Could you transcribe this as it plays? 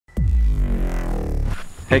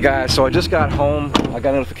Hey guys, so I just got home. I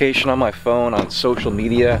got a notification on my phone on social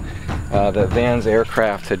media that Van's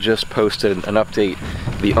Aircraft had just posted an update.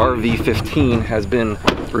 The RV-15 has been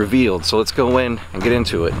revealed, so let's go in and get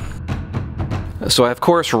into it. So I of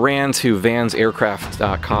course ran to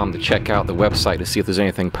vansaircraft.com to check out the website to see if there's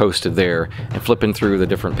anything posted there, and flipping through the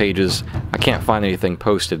different pages, I can't find anything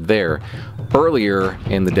posted there. Earlier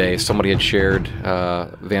in the day, somebody had shared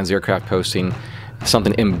Van's Aircraft posting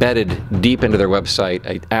something embedded deep into their website,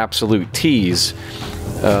 an absolute tease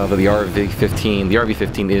of the RV-15. The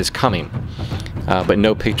RV-15 is coming, but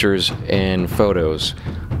no pictures and photos.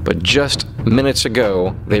 But just minutes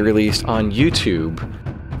ago, they released on YouTube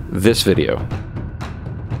this video.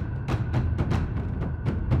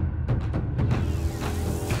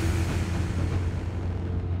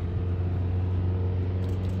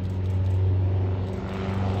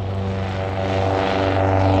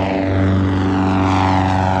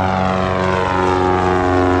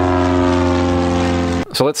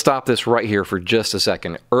 So let's stop this right here for just a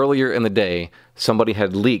second. Earlier in the day, somebody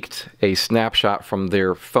had leaked a snapshot from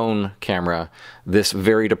their phone camera, this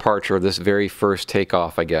very departure, this very first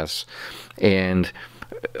takeoff, I guess. And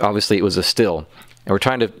obviously it was a still. And we're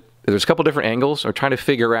trying to, there's a couple different angles. We're trying to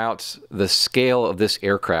figure out the scale of this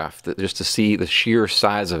aircraft, just to see the sheer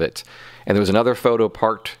size of it. And there was another photo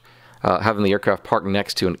parked, having the aircraft parked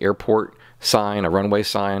next to an airport sign, a runway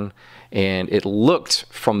sign. And it looked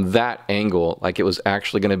from that angle like it was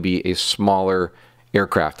actually going to be a smaller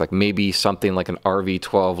aircraft, like maybe something like an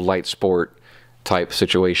RV-12 light sport type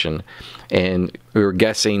situation. And we were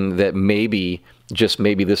guessing that maybe, just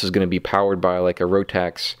maybe, this is going to be powered by like a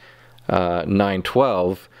Rotax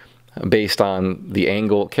 912, based on the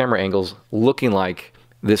angle, camera angles, looking like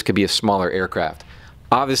this could be a smaller aircraft.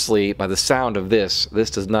 Obviously, by the sound of this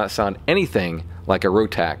does not sound anything like a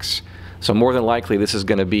Rotax. So more than likely, this is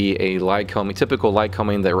going to be a Lycoming, typical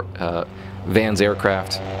Lycoming that Van's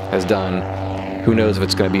Aircraft has done. Who knows if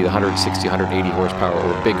it's going to be the 160, 180 horsepower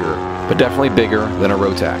or bigger, but definitely bigger than a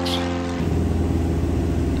Rotax.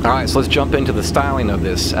 All right, so let's jump into the styling of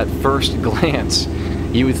this. At first glance,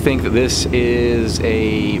 you would think that this is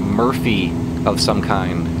a Murphy of some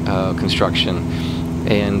kind, construction,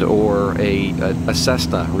 and or a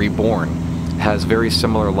Cessna reborn. It has very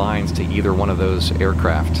similar lines to either one of those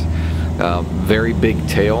aircraft. Very big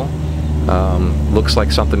tail, looks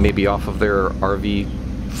like something maybe off of their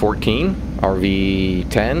RV-14,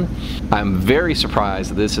 RV-10. I'm very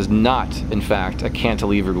surprised that this is not, in fact, a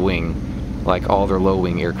cantilevered wing like all their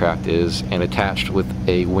low-wing aircraft is, and attached with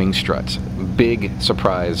a wing strut. Big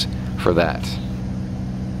surprise for that.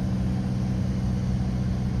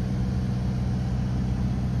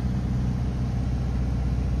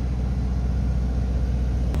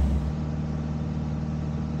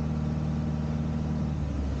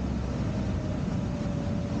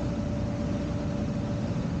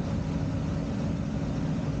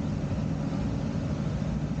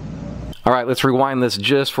 All right, let's rewind this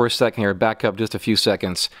just for a second here, back up just a few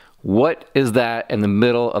seconds. What is that in the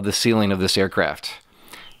middle of the ceiling of this aircraft?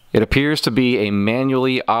 It appears to be a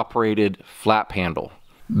manually operated flap handle.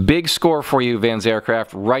 Big score for you, Van's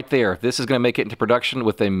Aircraft, right there. This is going to make it into production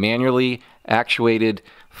with a manually actuated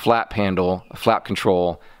flap handle, flap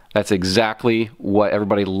control. That's exactly what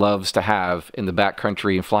everybody loves to have in the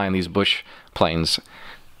backcountry and flying these bush planes.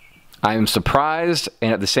 I'm surprised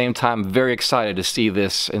and at the same time very excited to see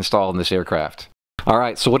this installed in this aircraft.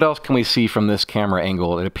 Alright, so what else can we see from this camera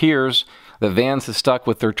angle? It appears that Vans is stuck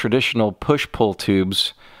with their traditional push-pull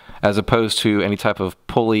tubes as opposed to any type of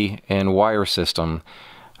pulley and wire system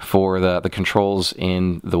for the controls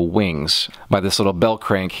in the wings by this little bell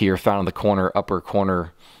crank here found in the upper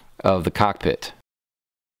corner of the cockpit.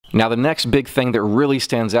 Now the next big thing that really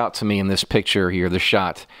stands out to me in this picture here, the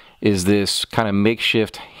shot, is this kind of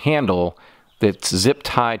makeshift handle that's zip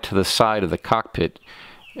tied to the side of the cockpit.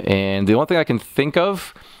 And the only thing I can think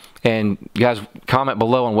of, and you guys comment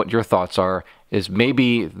below on what your thoughts are, is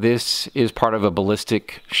maybe this is part of a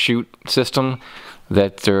ballistic chute system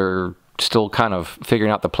that they're still kind of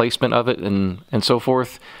figuring out the placement of it and so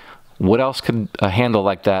forth. What else could a handle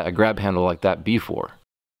like that, a grab handle like that, be for?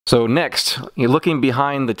 So next, you're looking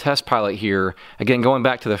behind the test pilot here, again going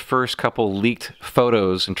back to the first couple leaked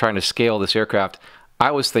photos and trying to scale this aircraft,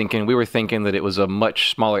 we were thinking that it was a much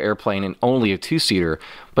smaller airplane and only a two-seater,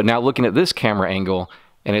 but now looking at this camera angle,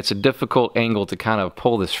 and it's a difficult angle to kind of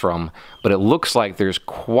pull this from, but it looks like there's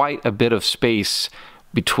quite a bit of space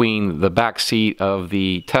between the back seat of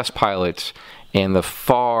the test pilot and the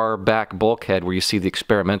far back bulkhead where you see the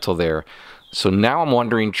experimental there. So now I'm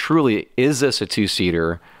wondering, truly, is this a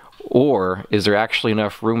two-seater, or is there actually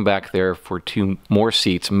enough room back there for two more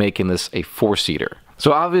seats, making this a four-seater?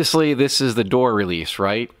 So obviously this is the door release,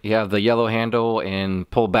 right? You have the yellow handle and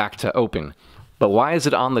pull back to open. But why is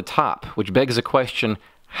it on the top? Which begs the question,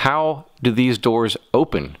 how do these doors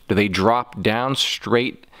open? Do they drop down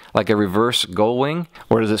straight like a reverse gull wing?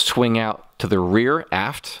 Or does it swing out to the rear,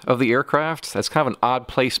 aft of the aircraft? That's kind of an odd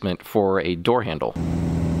placement for a door handle.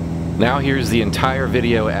 Now here's the entire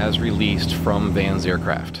video as released from Van's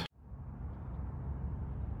aircraft.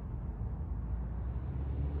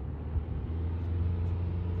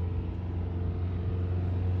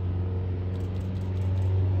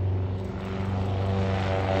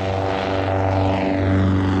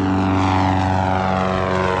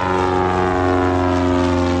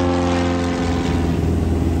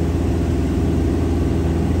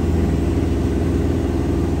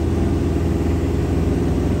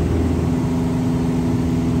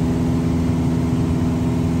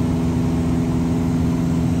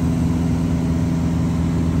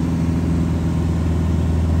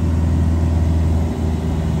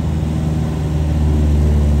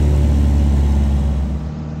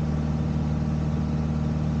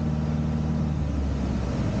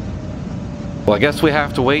 Well, I guess we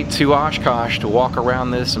have to wait to Oshkosh to walk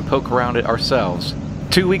around this and poke around it ourselves.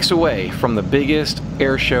 2 weeks away from the biggest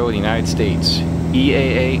air show in the United States,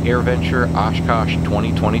 EAA AirVenture Oshkosh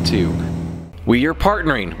 2022. We are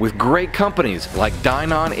partnering with great companies like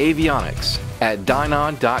Dynon Avionics at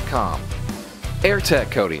Dynon.com, Airtech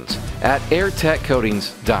Coatings at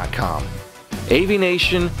AirTechCoatings.com,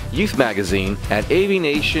 AviNation Youth Magazine at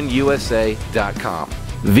AviNationUSA.com.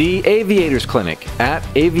 The Aviators Clinic at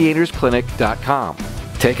AviatorsClinic.com.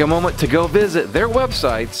 Take a moment to go visit their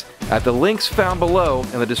websites at the links found below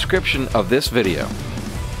in the description of this video.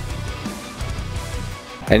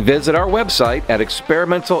 And visit our website at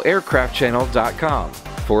ExperimentalAircraftChannel.com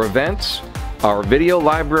for events, our video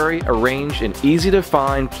library arranged in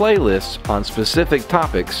easy-to-find playlists on specific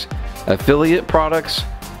topics, affiliate products,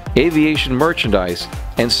 aviation merchandise,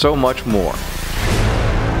 and so much more.